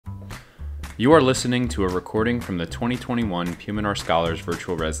You are listening to a recording from the 2021 PM&R Scholars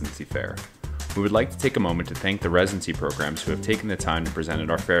Virtual Residency Fair. We would like to take a moment to thank the residency programs who have taken the time to present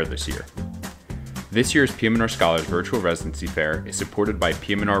at our fair this year. This year's PM&R Scholars Virtual Residency Fair is supported by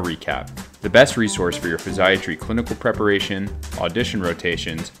PM&R Recap, the best resource for your Physiatry clinical preparation, audition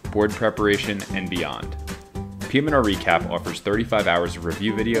rotations, board preparation, and beyond. PM&R Recap offers 35 hours of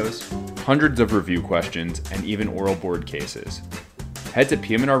review videos, hundreds of review questions, and even oral board cases. Head to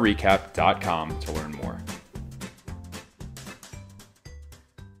pmnrrecap.com to learn more.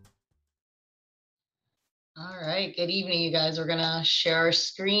 All right, good evening, you guys. We're gonna share our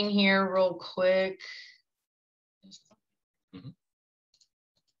screen here real quick.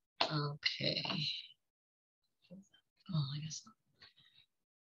 Okay. Oh, I guess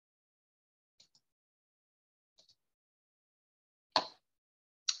not.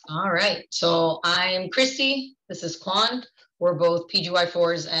 All right, so I'm Christy. This is Quan. We're both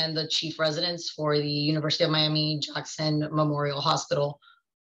PGY4s and the chief residents for the University of Miami Jackson Memorial Hospital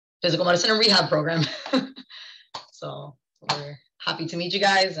Physical Medicine and Rehab program. So we're happy to meet you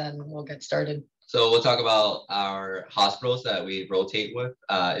guys, and we'll get started. So we'll talk about our hospitals that we rotate with.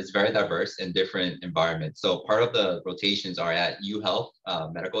 It's very diverse in different environments. So part of the rotations are at UHealth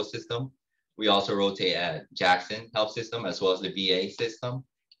Medical System. We also rotate at Jackson Health System, as well as the VA system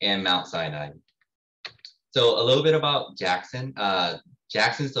and Mount Sinai. So a little bit about Jackson.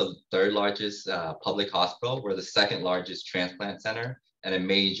 Jackson's the third largest public hospital. We're the second largest transplant center and a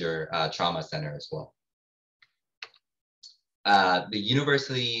major trauma center as well. The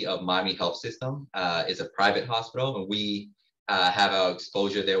University of Miami Health System is a private hospital, and we have our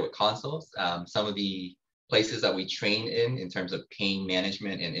exposure there with consuls. Some of the places that we train in terms of pain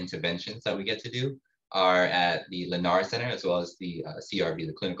management and interventions that we get to do are at the Lennar Center, as well as the CRB,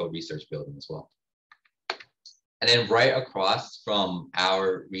 the Clinical Research Building as well. And then right across from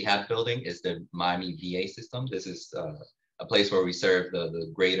our rehab building is the Miami VA system. This is a place where we serve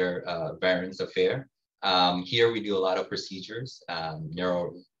the greater Veterans Affairs. Here we do a lot of procedures,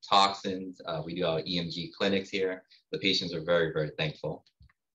 neurotoxins. We do our EMG clinics here. The patients are very, very thankful.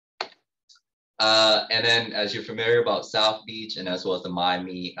 And then, as you're familiar about South Beach and as well as the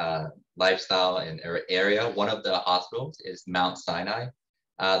Miami lifestyle and area, one of the hospitals is Mount Sinai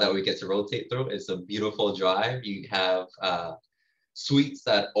that we get to rotate through. It's a beautiful drive. You have suites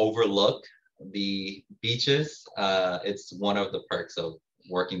that overlook the beaches. It's one of the perks of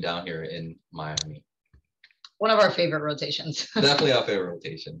working down here in Miami. One of our favorite rotations. Definitely our favorite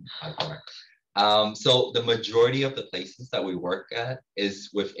rotation by far. So the majority of the places that we work at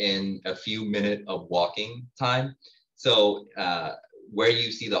is within a few minutes of walking time. So where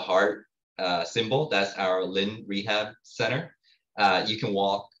you see the heart symbol, that's our Lynn Rehab Center. You can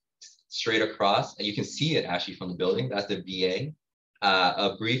walk straight across, and you can see it actually from the building. That's the VA.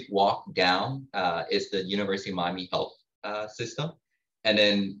 A brief walk down is the University of Miami Health System. And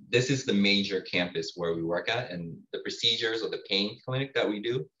then this is the major campus where we work at, and the procedures or the pain clinic that we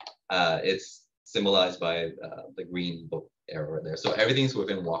do, it's symbolized by the green book arrow there. So everything's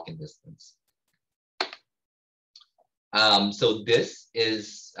within walking distance. So this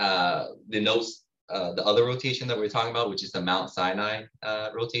is denotes the other rotation that we're talking about, which is the Mount Sinai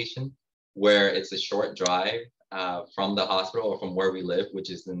rotation, where it's a short drive from the hospital or from where we live, which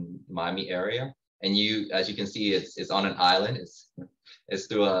is in the Miami area. And as you can see, it's on an island. It's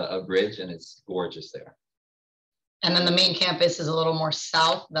through a bridge, and it's gorgeous there. And then the main campus is a little more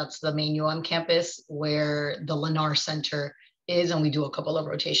south. That's the main UM campus where the Lennar Center is, and we do a couple of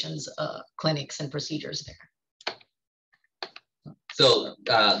rotations, clinics and procedures there. So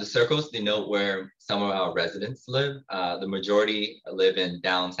the circles denote where some of our residents live. The majority live in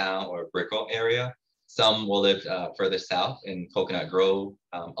downtown or Brickell area. Some will live further south in Coconut Grove.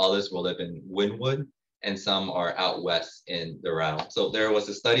 Others will live in Wynwood, and some are out west in Doral. So there was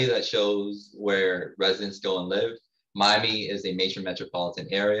a study that shows where residents go and live. Miami is a major metropolitan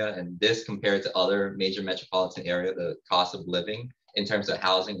area, and this compared to other major metropolitan area, the cost of living in terms of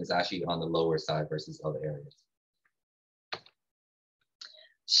housing is actually on the lower side versus other areas.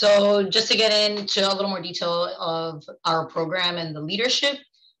 So just to get into a little more detail of our program and the leadership,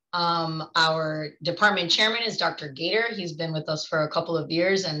 our department chairman is Dr. Gator. He's been with us for a couple of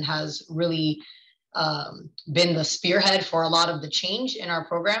years and has really been the spearhead for a lot of the change in our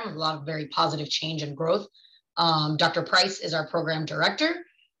program, a lot of very positive change and growth. Dr. Price is our program director.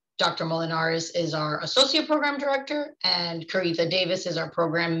 Dr. Molinares is our associate program director, and Caritha Davis is our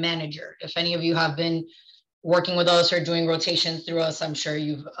program manager. If any of you have been working with us or doing rotations through us, I'm sure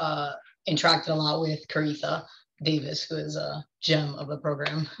you've interacted a lot with Caritha Davis, who is a gem of the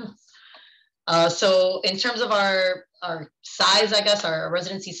program. So in terms of our size, I guess, our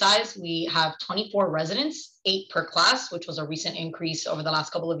residency size, we have 24 residents, 8 per class, which was a recent increase over the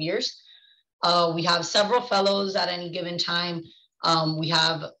last couple of years. We have several fellows at any given time. We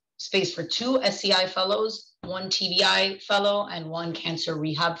have space for 2 SCI fellows, 1 TBI fellow, and 1 cancer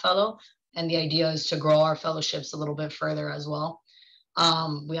rehab fellow. And the idea is to grow our fellowships a little bit further as well.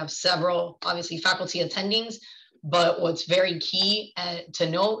 We have several, obviously, faculty attendings, but what's very key to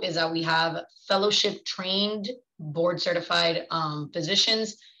note is that we have fellowship trained, board certified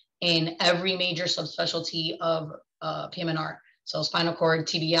physicians in every major subspecialty of PM&R. So spinal cord,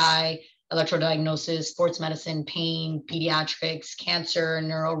 TBI, electrodiagnosis, sports medicine, pain, pediatrics, cancer,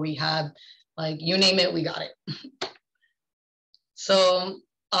 neuro rehab, like you name it, we got it. So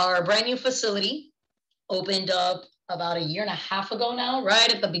our brand new facility opened up about 1.5 years ago now,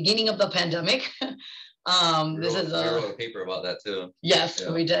 right at the beginning of the pandemic. This is I wrote a paper about that too. Yes,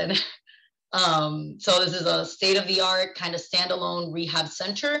 yeah. We did. So this is a state-of-the-art kind of standalone rehab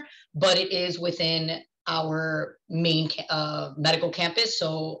center, but it is within our main medical campus.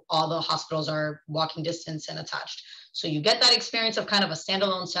 So all the hospitals are walking distance and attached. So you get that experience of kind of a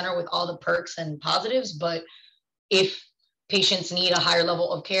standalone center with all the perks and positives. But if patients need a higher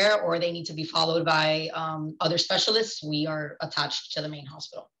level of care or they need to be followed by other specialists, we are attached to the main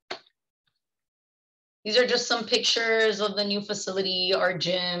hospital. These are just some pictures of the new facility, our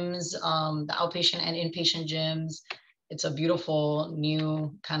gyms, the outpatient and inpatient gyms. It's a beautiful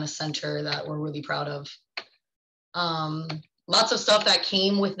new kind of center that we're really proud of. Lots of stuff that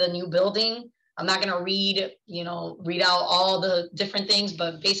came with the new building. I'm not gonna read out all the different things,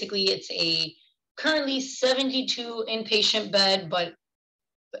 but basically it's a currently 72 inpatient bed, but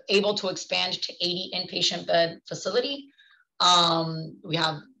able to expand to 80 inpatient bed facility. We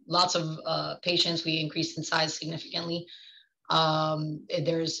have lots of patients. We increased in size significantly.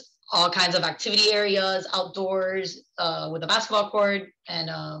 There's all kinds of activity areas, outdoors with a basketball court and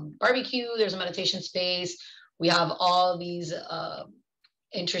barbecue. There's a meditation space. We have all these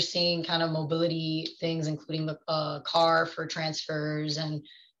interesting kind of mobility things, including the car for transfers and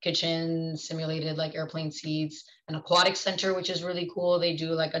kitchen, simulated like airplane seats, an aquatic center, which is really cool. They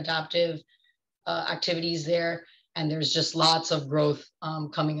do like adaptive activities there. And there's just lots of growth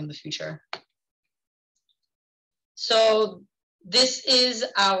coming in the future. So this is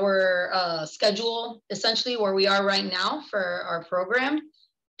our schedule, essentially where we are right now for our program.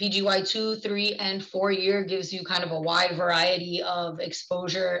 PGY 2, 3, and 4 year gives you kind of a wide variety of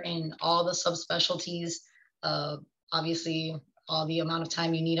exposure in all the subspecialties. Obviously, all the amount of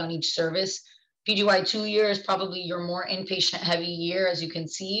time you need on each service. PGY 2 year is probably your more inpatient heavy year, as you can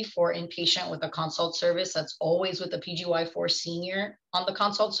see, for inpatient with a consult service. That's always with the PGY 4 senior on the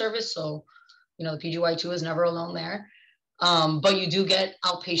consult service. So, the PGY 2 is never alone there. But you do get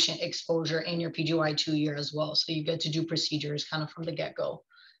outpatient exposure in your PGY 2 year as well. So you get to do procedures kind of from the get-go.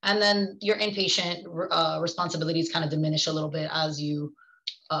 And then your inpatient responsibilities kind of diminish a little bit as you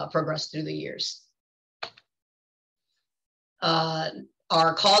progress through the years.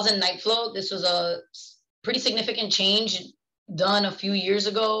 Our calls and night flow, this was a pretty significant change done a few years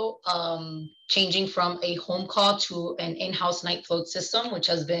ago, changing from a home call to an in-house night float system, which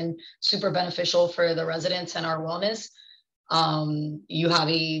has been super beneficial for the residents and our wellness. You have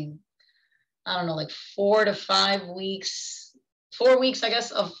like 4 to 5 weeks, 4 weeks, I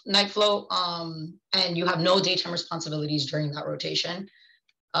guess, of night flow, and you have no daytime responsibilities during that rotation.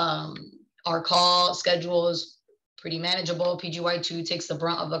 Our call schedule is pretty manageable. PGY 2 takes the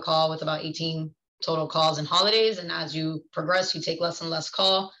brunt of the call with about 18 total calls and holidays. And as you progress, you take less and less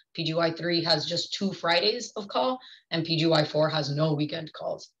call. PGY 3 has just 2 Fridays of call, and PGY 4 has no weekend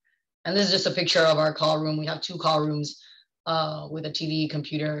calls. And this is just a picture of our call room. We have 2 call rooms with a TV,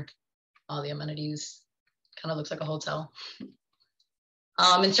 computer, all the amenities. Kind of looks like a hotel.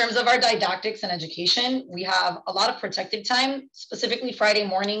 In terms of our didactics and education, we have a lot of protected time. Specifically, Friday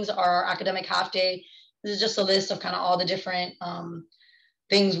mornings are our academic half day. This is just a list of kind of all the different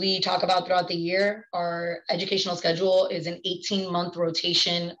things we talk about throughout the year. Our educational schedule is an 18-month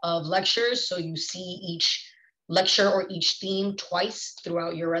rotation of lectures. So you see each lecture or each theme twice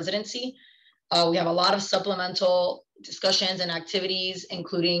throughout your residency. We have a lot of supplemental discussions and activities,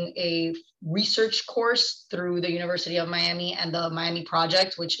 including a research course through the University of Miami and the Miami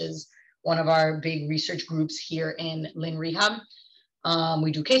Project, which is one of our big research groups here in Lynn Rehab.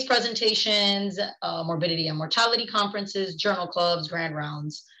 We do case presentations, morbidity and mortality conferences, journal clubs, grand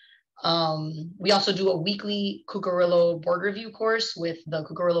rounds. We also do a weekly Cucarillo board review course with the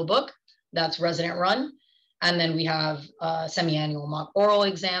Cucarillo book that's resident run. And then we have semi-annual mock oral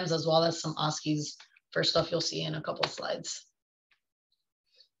exams, as well as some OSCEs for stuff you'll see in a couple of slides.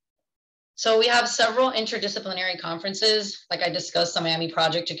 So we have several interdisciplinary conferences. Like I discussed, the Miami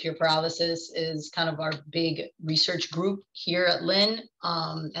Project to Cure Paralysis is kind of our big research group here at Lynn.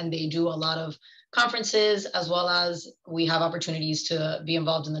 And they do a lot of conferences, as well as we have opportunities to be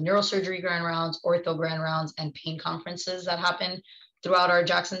involved in the neurosurgery grand rounds, ortho grand rounds, and pain conferences that happen throughout our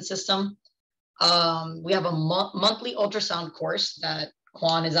Jackson system. We have a monthly ultrasound course that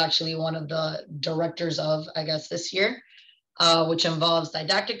Quan is actually one of the directors of, I guess, this year. Which involves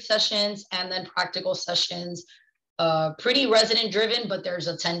didactic sessions and then practical sessions, pretty resident driven, but there's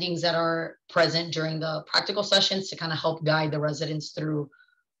attendings that are present during the practical sessions to kind of help guide the residents through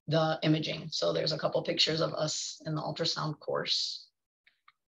the imaging. So there's a couple pictures of us in the ultrasound course.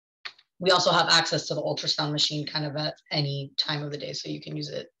 We also have access to the ultrasound machine kind of at any time of the day, so you can use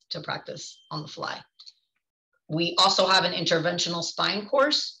it to practice on the fly. We also have an interventional spine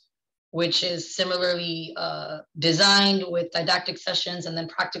course, which is similarly designed with didactic sessions and then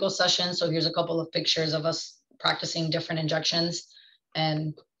practical sessions. So here's a couple of pictures of us practicing different injections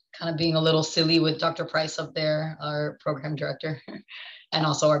and kind of being a little silly with Dr. Price up there, our program director, and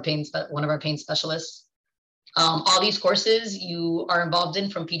also our one of our pain specialists. All these courses you are involved in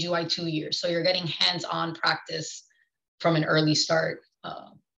from PGY 2 years. So you're getting hands-on practice from an early start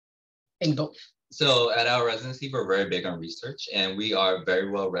in both. So at our residency, we're very big on research, and we are very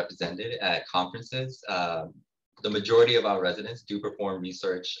well represented at conferences. The majority of our residents do perform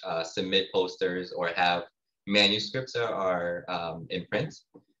research, submit posters, or have manuscripts that are in print.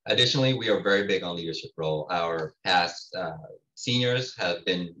 Additionally, we are very big on leadership role. Our past seniors have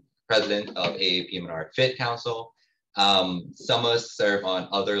been president of AAPM&R Fit Council. Some of us serve on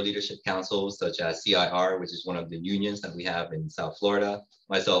other leadership councils, such as CIR, which is one of the unions that we have in South Florida,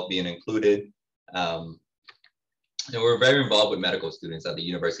 myself being included. And we're very involved with medical students at the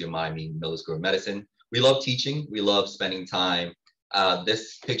University of Miami Miller School of Medicine. We love teaching. We love spending time.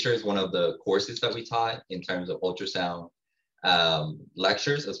 This picture is one of the courses that we taught in terms of ultrasound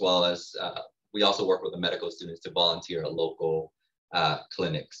lectures, as well as we also work with the medical students to volunteer at local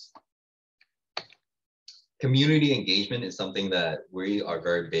clinics. Community engagement is something that we are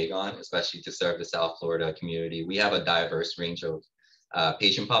very big on, especially to serve the South Florida community. We have a diverse range of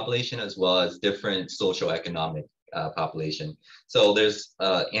patient population, as well as different socioeconomic population. So there's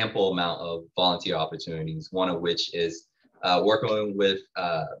ample amount of volunteer opportunities, one of which is working with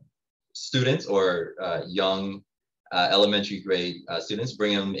students or young elementary grade students,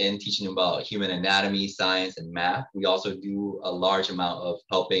 bring them in, teaching them about human anatomy, science, and math. We also do a large amount of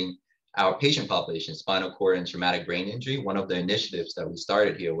helping our patient population, spinal cord and traumatic brain injury. One of the initiatives that we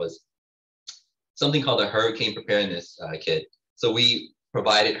started here was something called a hurricane preparedness kit. So we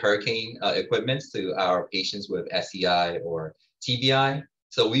provided hurricane equipment to our patients with SCI or TBI.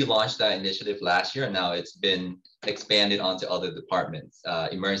 So we launched that initiative last year, and now it's been expanded onto other departments,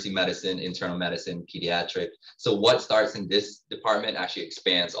 emergency medicine, internal medicine, pediatric. So what starts in this department actually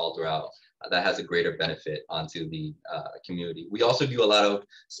expands all throughout. That has a greater benefit onto the community. We also do a lot of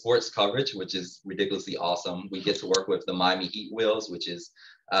sports coverage, which is ridiculously awesome. We get to work with the Miami Heat Wheels, which is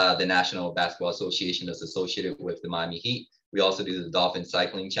the National Basketball Association that's associated with the Miami Heat. We also do the Dolphin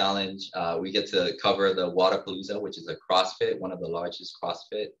Cycling Challenge. We get to cover the Waterpalooza, which is a CrossFit, one of the largest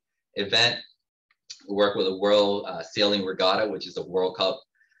CrossFit event. We work with the World Sailing Regatta, which is a World Cup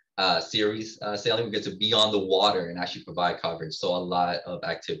series sailing. We get to be on the water and actually provide coverage. So a lot of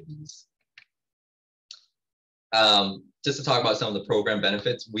activities. Just to talk about some of the program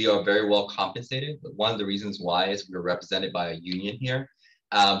benefits, we are very well compensated. One of the reasons why is we're represented by a union here.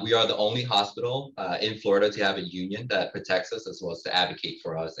 We are the only hospital in Florida to have a union that protects us, as well as to advocate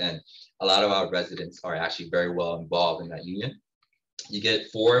for us. And a lot of our residents are actually very well involved in that union. You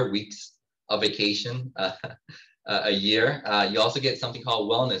get 4 weeks of vacation a year. You also get something called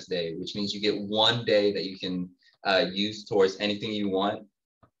Wellness Day, which means you get 1 day that you can use towards anything you want.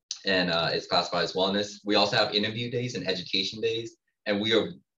 And it's classified as wellness. We also have interview days and education days. And we are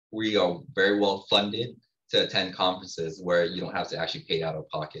very well funded to attend conferences where you don't have to actually pay out of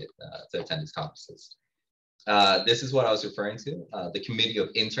pocket to attend these conferences. This is what I was referring to. The Committee of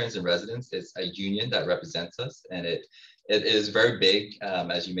Interns and Residents is a union that represents us, and it is very big,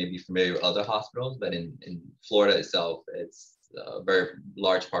 as you may be familiar with other hospitals, but in Florida itself, it's a very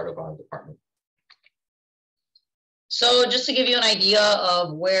large part of our department. So just to give you an idea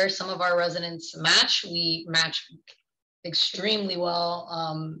of where some of our residents match, we match extremely well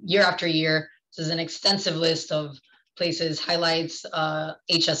year after year. This is an extensive list of places, highlights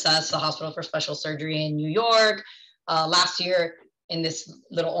HSS, the Hospital for Special Surgery in New York. Last year, in this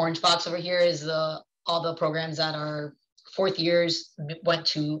little orange box over here, is all the programs that our 4th years went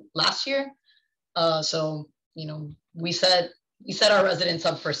to last year. So, you know, we set our residents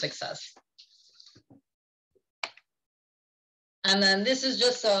up for success. And then this is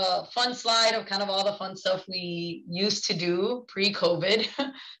just a fun slide of kind of all the fun stuff we used to do pre-COVID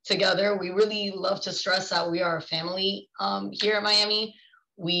together. We really love to stress that we are a family here at Miami.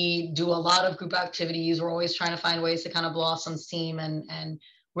 We do a lot of group activities. We're always trying to find ways to kind of blossom steam and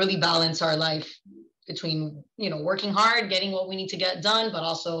really balance our life between, working hard, getting what we need to get done, but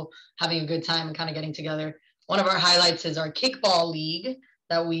also having a good time and kind of getting together. One of our highlights is our kickball league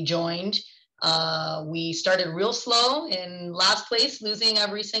that we joined. We started real slow in last place, losing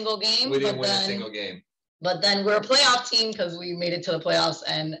every single game. We didn't win a single game. But then we're a playoff team because we made it to the playoffs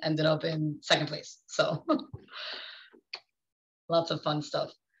and ended up in second place. So lots of fun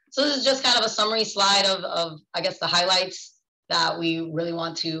stuff. So this is just kind of a summary slide of I guess, the highlights that we really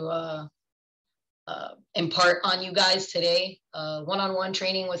want to impart on you guys today. One-on-one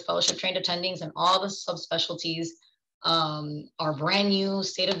training with fellowship trained attendings and all the subspecialties. Our brand new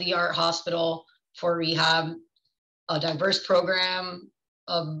state-of-the-art hospital for rehab, a diverse program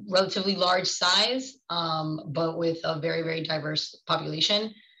of relatively large size, but with a very, very diverse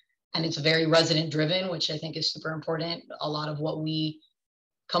population. And it's very resident driven, which I think is super important. A lot of what we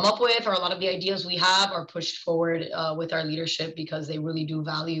come up with, or a lot of the ideas we have, are pushed forward with our leadership because they really do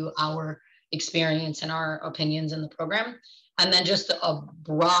value our experience and our opinions in the program. And then just a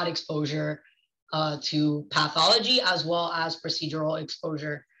broad exposure to pathology as well as procedural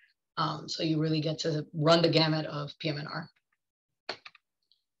exposure. So you really get to run the gamut of PM&R.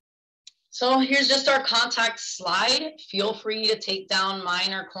 So here's just our contact slide. Feel free to take down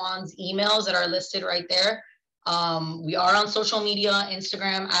mine or Kwan's emails that are listed right there. We are on social media,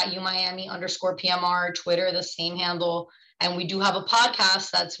 Instagram at UMiami_PMR, Twitter, the same handle. And we do have a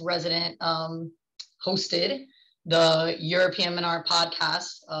podcast that's resident hosted, the European PM&R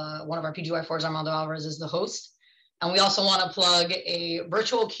podcast. One of our PGY4s, Armando Alvarez, is the host. And we also want to plug a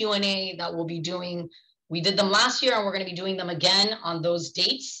virtual Q&A that we'll be doing. We did them last year and we're going to be doing them again on those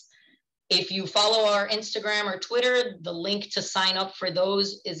dates. If you follow our Instagram or Twitter, the link to sign up for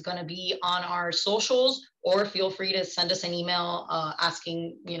those is going to be on our socials, or feel free to send us an email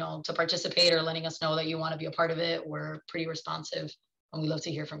asking, to participate or letting us know that you want to be a part of it. We're pretty responsive and we love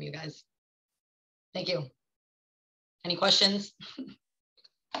to hear from you guys. Thank you. Any questions?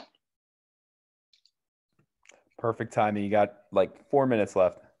 Perfect timing. You got like 4 minutes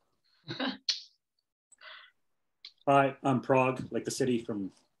left. Hi, I'm Prague, like the city from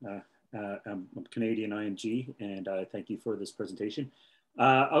I'm a Canadian IMG, and thank you for this presentation.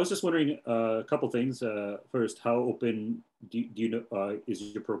 I was just wondering a couple things. First, how open do you know is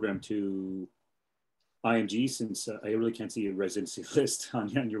your program to IMG, since I really can't see a residency list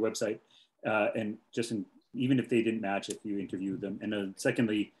on your website, and just even if they didn't match, if you interview them. And then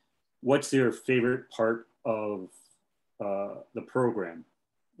secondly, what's their favorite part of the program,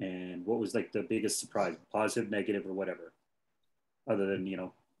 and what was like the biggest surprise, positive, negative, or whatever, other than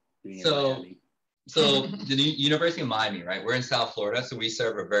being in Miami? So the University of Miami, right? We're in South Florida, so we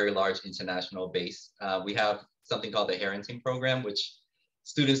serve a very large international base. We have something called the Harrington program, which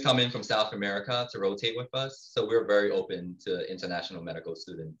students come in from South America to rotate with us. So we're very open to international medical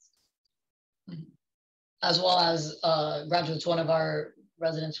students. As well as graduates. One of our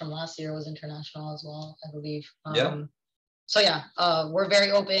residents from last year was international as well, I believe. So yeah, we're very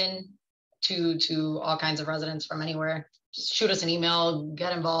open to all kinds of residents from anywhere. Just shoot us an email,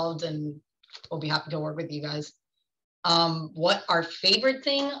 get involved, and we'll be happy to work with you guys. What our favorite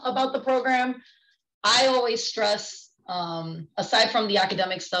thing about the program, I always stress, aside from the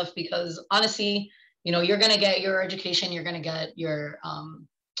academic stuff, because honestly, you're going to get your education, you're going to get your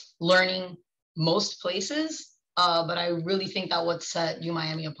learning most places. But I really think that what set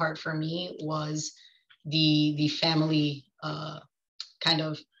UMiami apart for me was the family kind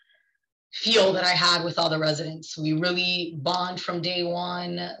of feel that I had with all the residents. We really bond from day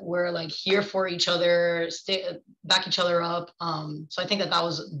one. We're like here for each other, back each other up. So I think that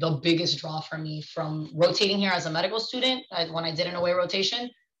was the biggest draw for me from rotating here as a medical student. When I did an away rotation,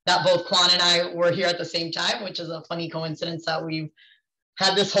 that both Kwan and I were here at the same time, which is a funny coincidence that we've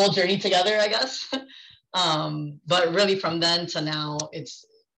had this whole journey together, I guess. But really from then to now, it's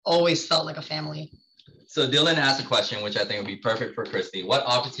always felt like a family. So Dylan asked a question, which I think would be perfect for Christy. What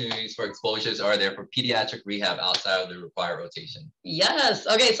opportunities for exposures are there for pediatric rehab outside of the required rotation? Yes.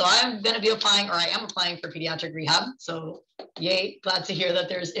 Okay. So I'm going to be applying, or I am applying for pediatric rehab. So yay. Glad to hear that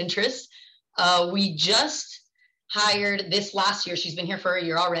there's interest. We just hired this last year. She's been here for a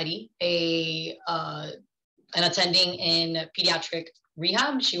year already. An attending in pediatric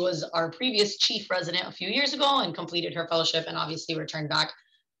rehab. She was our previous chief resident a few years ago and completed her fellowship and obviously returned back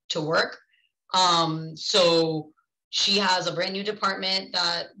to work. So she has a brand new department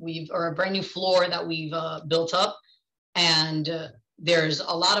or a brand new floor that we've built up. And there's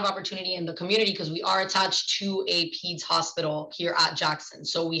a lot of opportunity in the community because we are attached to a peds hospital here at Jackson.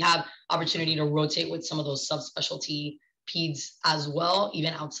 So we have opportunity to rotate with some of those subspecialty peds as well,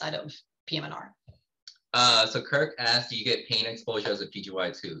 even outside of PM&R. So Kirk asked, do you get pain exposure as a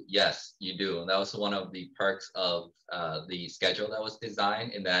PGY2? Yes, you do. And that was one of the perks of the schedule that was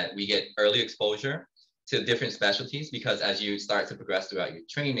designed, in that we get early exposure to different specialties, because as you start to progress throughout your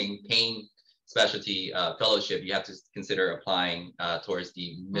training, pain specialty fellowship, you have to consider applying towards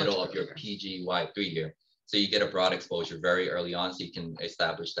the middle of your PGY3 year. So you get a broad exposure very early on, so you can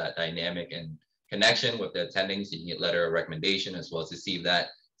establish that dynamic and connection with the attending, so you can get letter of recommendation as well as to see if that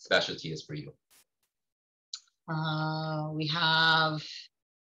specialty is for you. We have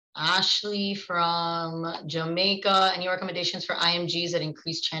Ashley from Jamaica. Any recommendations for IMGs that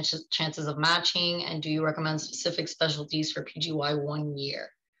increase chances of matching? And do you recommend specific specialties for PGY 1 year?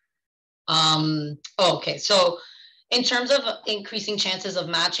 Okay, so in terms of increasing chances of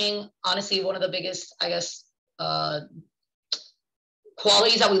matching, honestly, one of the biggest, I guess,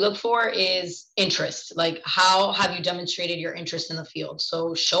 qualities that we look for is interest. Like, how have you demonstrated your interest in the field?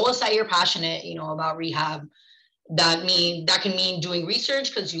 So show us that you're passionate, about rehab. That can mean doing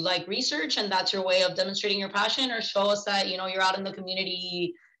research because you like research and that's your way of demonstrating your passion, or show us that, you're out in the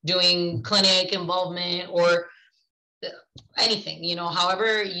community doing clinic involvement or anything,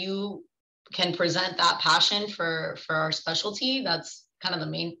 however you can present that passion for our specialty. That's kind of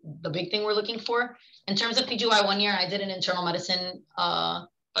the big thing we're looking for. In terms of PGY 1 year, I did an internal medicine. I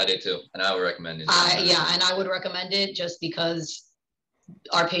did too, and I would recommend it. Yeah, and I would recommend it just because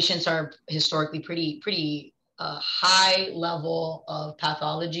our patients are historically pretty high level of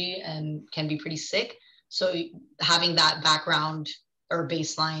pathology and can be pretty sick. So having that background or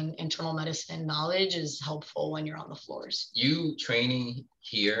baseline internal medicine knowledge is helpful when you're on the floors. You training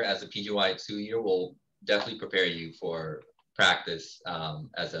here as a PGY 2 year will definitely prepare you for practice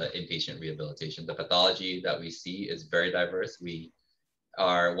as an inpatient rehabilitation. The pathology that we see is very diverse. We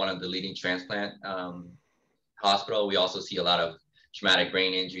are one of the leading transplant hospital. We also see a lot of traumatic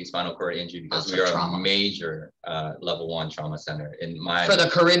brain injury, spinal cord injury, because we are a major level 1 trauma center for the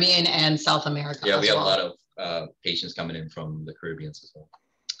Caribbean and South America. Yeah, we have a lot of patients coming in from the Caribbean as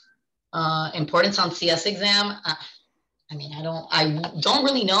well. Importance on CS exam. I don't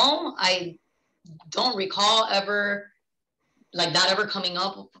really know. I don't recall ever coming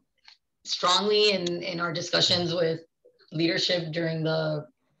up strongly in our discussions with leadership during the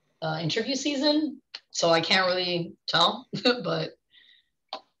interview season. So I can't really tell, but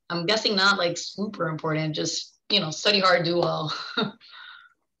I'm guessing not like super important. Just, study hard, do well.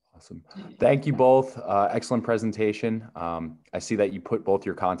 Awesome. Thank you both. Excellent presentation. I see that you put both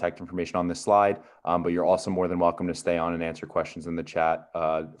your contact information on this slide, but you're also more than welcome to stay on and answer questions in the chat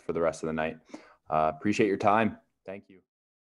for the rest of the night. Appreciate your time. Thank you.